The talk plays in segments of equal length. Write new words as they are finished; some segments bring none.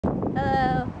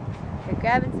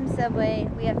grabbing some Subway.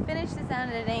 We have finished the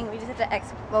sound editing. We just have to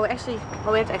we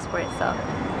have to export it, so.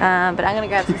 But I'm gonna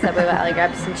grab some Subway while Allie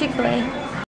grabs some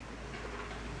Chick-fil-A.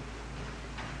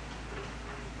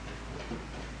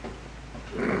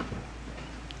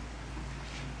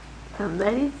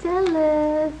 Somebody tell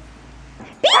us.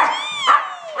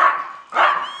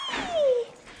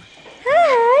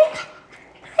 Hi.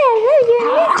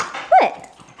 Hello, what?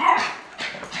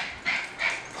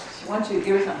 She wants you to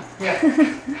give her some. Yeah.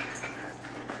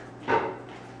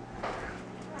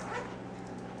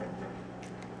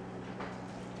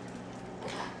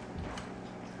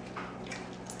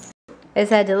 I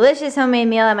just had a delicious homemade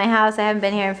meal at my house. I haven't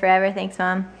been here in forever. Thanks,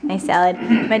 Mom. Nice salad.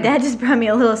 My dad just brought me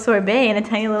a little sorbet and a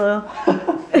tiny little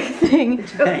thing.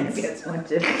 Thanks.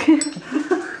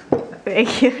 Very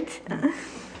cute.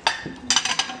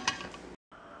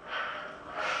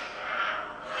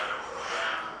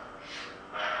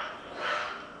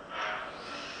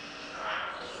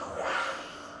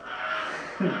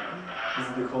 This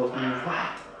is the coolest move.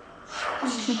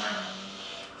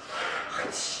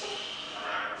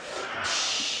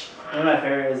 One of my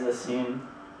favorite is the scene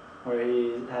where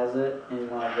he has it in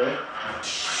one of it.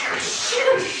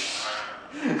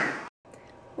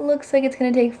 Looks like it's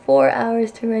gonna take 4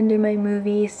 hours to render my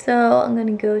movie, so I'm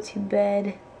gonna go to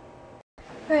bed.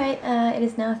 Alright, it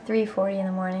is now 3:40 in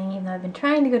the morning, even though I've been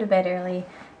trying to go to bed early.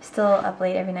 Still up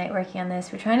late every night working on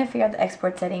this. We're trying to figure out the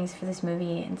export settings for this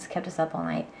movie, and it's kept us up all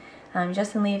night.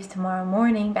 Justin leaves tomorrow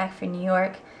morning back for New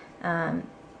York,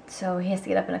 so he has to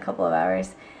get up in a couple of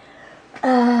hours.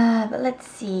 But let's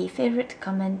see, favorite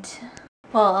comment.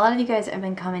 Well, a lot of you guys have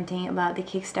been commenting about the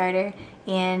Kickstarter,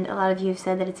 and a lot of you have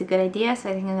said that it's a good idea, so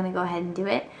I think I'm going to go ahead and do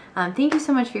it. Thank you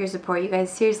so much for your support. You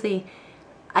guys seriously,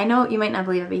 I know you might not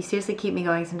believe it, but you seriously keep me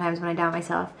going sometimes when I doubt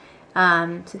myself.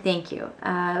 So thank you.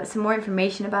 Some more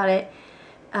information about it.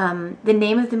 The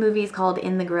name of the movie is called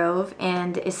In the Grove,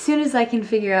 and as soon as I can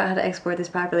figure out how to export this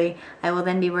properly, I will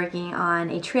then be working on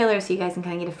a trailer so you guys can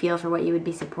kind of get a feel for what you would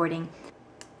be supporting.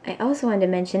 I also wanted to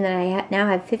mention that I now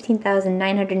have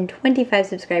 15,925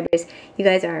 subscribers. You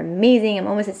guys are amazing. I'm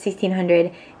almost at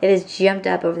 1,600. It has jumped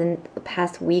up over the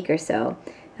past week or so.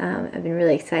 I've been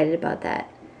really excited about that.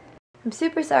 I'm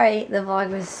super sorry the vlog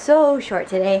was so short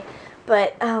today,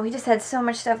 but we just had so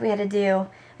much stuff we had to do.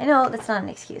 I know that's not an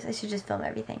excuse. I should just film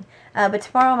everything. But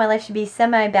tomorrow my life should be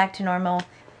semi-back to normal.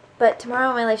 I'll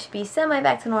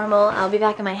be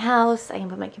back in my house. I can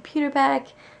put my computer back.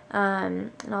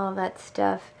 And all of that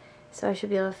stuff, so I should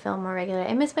be able to film more regularly.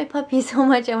 I miss my puppy so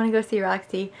much. I want to go see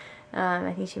Roxy.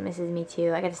 I think she misses me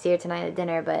too. I got to see her tonight at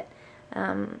dinner, but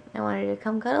I want her to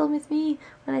come cuddle with me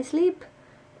when I sleep.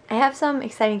 I have some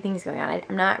exciting things going on.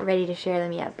 I'm not ready to share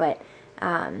them yet, but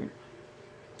I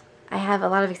have a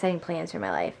lot of exciting plans for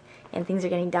my life, and things are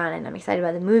getting done, and I'm excited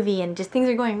about the movie, and just things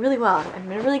are going really well.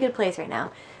 I'm in a really good place right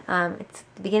now. It's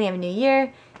the beginning of a new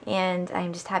year, and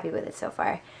I'm just happy with it so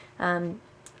far.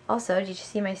 Also, did you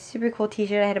see my super cool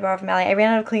t-shirt I had to borrow from Allie? I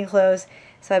ran out of clean clothes,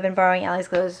 so I've been borrowing Allie's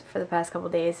clothes for the past couple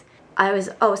days.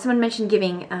 Someone mentioned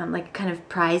giving, like, kind of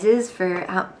prizes for,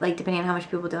 depending on how much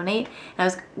people donate. And I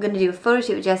was going to do a photo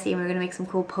shoot with Jessie, and we were going to make some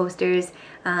cool posters.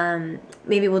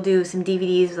 Maybe we'll do some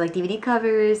DVDs with, like, DVD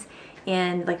covers,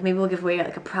 and, like, maybe we'll give away,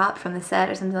 like, a prop from the set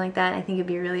or something like that. I think it'd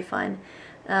be really fun.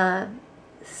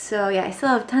 So, yeah, I still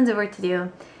have tons of work to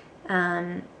do.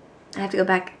 I have to go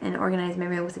back and organize my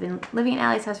room because I've been living in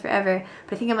Allie's house forever,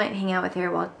 but I think I might hang out with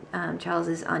her while Charles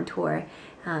is on tour,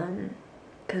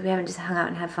 because we haven't just hung out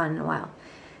and had fun in a while.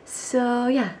 So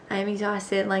yeah, I'm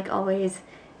exhausted like always,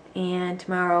 and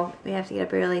tomorrow we have to get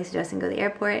up early so Justin can go to the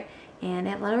airport, and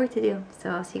I have a lot of work to do, so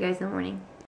I'll see you guys in the morning.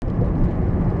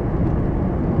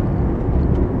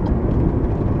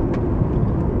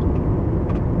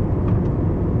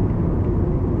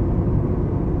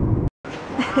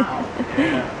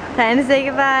 Time to say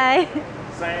goodbye.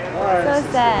 So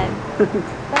sad.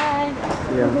 Bye.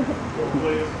 Yeah.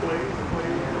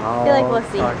 I feel like we'll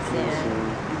see you soon.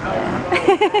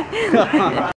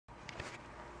 Yeah.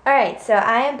 Alright, so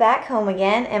I am back home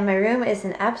again, and my room is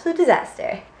an absolute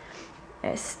disaster.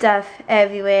 There's stuff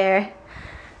everywhere.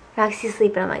 Roxy's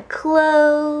sleeping on my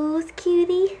clothes,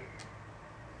 cutie.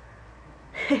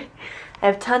 I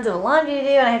have tons of laundry to do,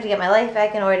 and I have to get my life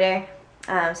back in order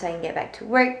so I can get back to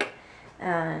work.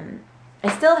 I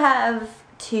still have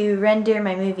to render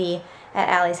my movie at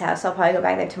Allie's house, so I'll probably go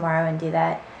back there tomorrow and do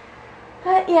that.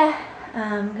 But yeah,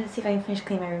 I'm gonna see if I can finish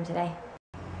cleaning my room today.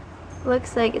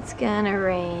 Looks like it's gonna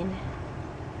rain.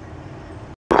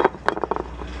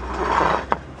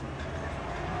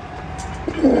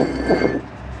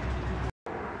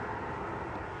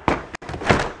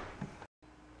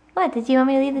 What, did you want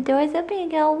me to leave the doors open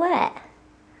and get all wet?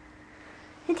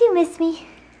 Did you miss me?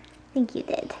 I think you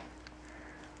did.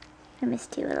 I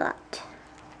missed you a lot.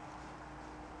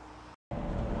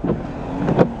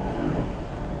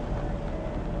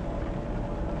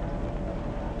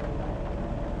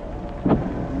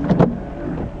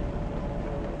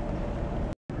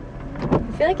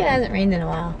 I feel like it hasn't rained in a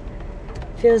while.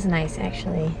 Feels nice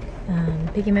actually.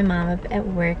 Picking my mom up at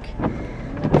work.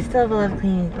 I still have a lot of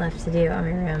cleaning left to do on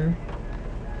my room.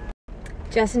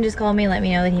 Justin just called me and let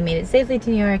me know that he made it safely to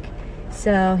New York,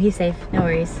 so he's safe, no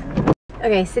worries.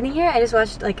 Okay, sitting here, I just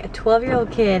watched like a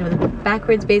 12-year-old kid with a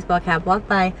backwards baseball cap walk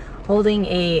by holding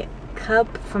a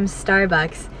cup from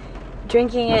Starbucks,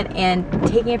 drinking it and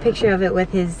taking a picture of it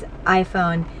with his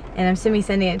iPhone, and I'm assuming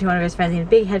sending it to one of his friends. He had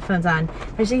big headphones on.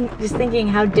 I was just thinking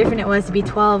how different it was to be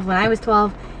 12 when I was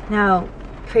 12 and how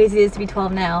crazy it is to be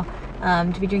 12 now,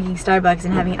 to be drinking Starbucks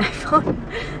and having an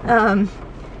iPhone.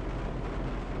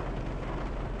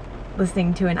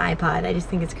 Listening to an iPod. I just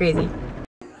think it's crazy.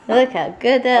 Look how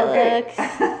good that looks.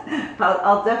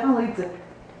 I'll definitely do.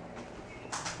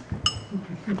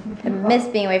 I miss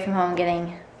being away from home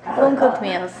getting home-cooked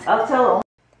meals. I'll tell them.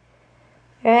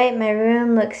 Alright, my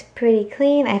room looks pretty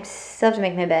clean. I still have to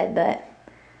make my bed, but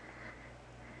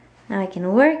now I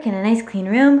can work in a nice clean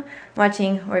room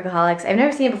watching Workaholics. I've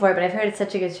never seen it before, but I've heard it's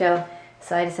such a good show,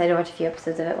 so I decided to watch a few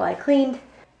episodes of it while I cleaned.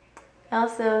 I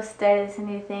also started this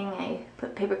new thing. I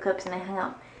put paper clips and I hung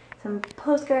out some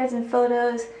postcards and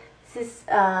photos. This is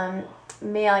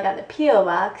mail I got in the P.O.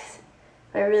 box,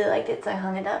 but I really liked it, so I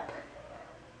hung it up.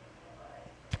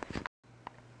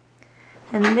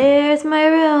 And there's my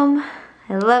room.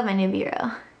 I love my new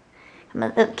bureau. My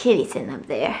little kitty sitting up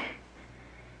there.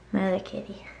 My other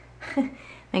kitty.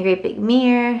 My great big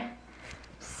mirror.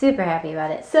 Super happy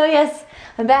about it. So yes,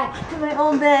 I'm back in my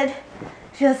old bed.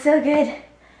 Feels so good.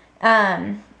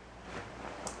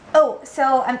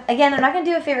 Again, I'm not going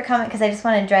to do a favorite comment because I just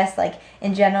want to address, like,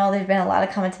 in general, there's been a lot of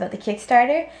comments about the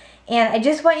Kickstarter. And I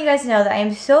just want you guys to know that I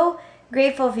am so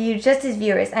grateful for you just as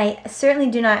viewers. I certainly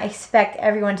do not expect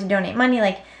everyone to donate money.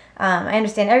 Like, I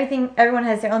understand everyone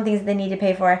has their own things that they need to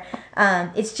pay for.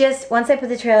 It's just, once I put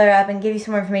the trailer up and give you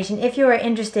some more information, if you are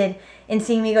interested in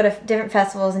seeing me go to different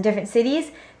festivals in different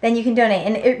cities, then you can donate.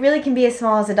 And it really can be as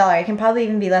small as $1. It can probably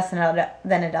even be less than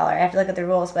 $1. I have to look at the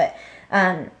rules, but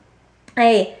I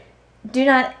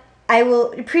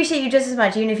will appreciate you just as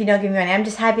much, even if you don't give me money. I'm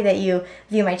just happy that you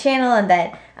view my channel and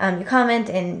that you comment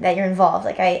and that you're involved.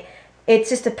 Like, it's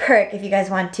just a perk if you guys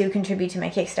want to contribute to my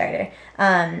Kickstarter.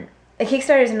 A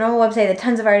Kickstarter is a normal website that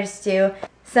tons of artists do.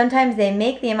 Sometimes they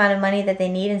make the amount of money that they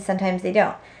need and sometimes they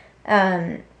don't.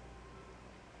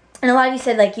 And a lot of you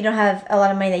said, like, you don't have a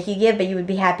lot of money that you give, but you would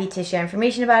be happy to share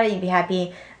information about it. You'd be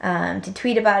happy to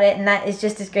tweet about it, and that is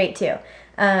just as great too.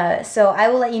 So I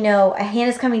will let you know.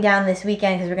 Hannah's coming down this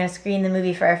weekend because we're going to screen the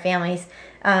movie for our families,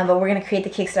 but we're going to create the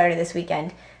Kickstarter this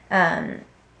weekend.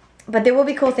 But there will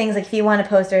be cool things, like if you want a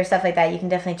poster or stuff like that, you can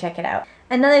definitely check it out.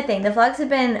 Another thing, the vlogs have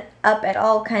been up at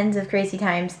all kinds of crazy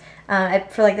times.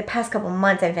 For like the past couple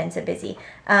months I've been so busy.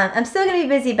 I'm still going to be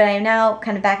busy, but I'm now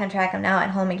kind of back on track. I'm now at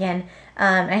home again.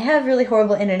 I have really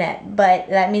horrible internet, but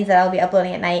that means that I'll be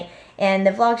uploading at night, and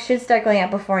the vlogs should start going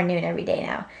out before noon every day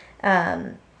now.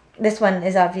 This one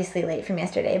is obviously late from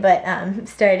yesterday, but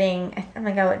starting, oh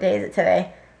my god, what day is it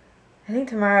today? I think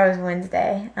tomorrow is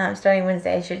Wednesday. Starting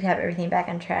Wednesday, I should have everything back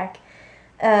on track.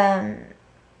 And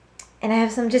I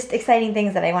have some just exciting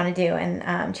things that I want to do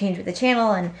and change with the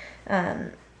channel and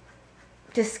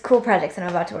just cool projects that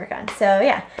I'm about to work on. So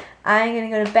yeah, I'm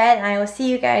going to go to bed and I will see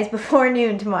you guys before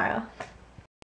noon tomorrow.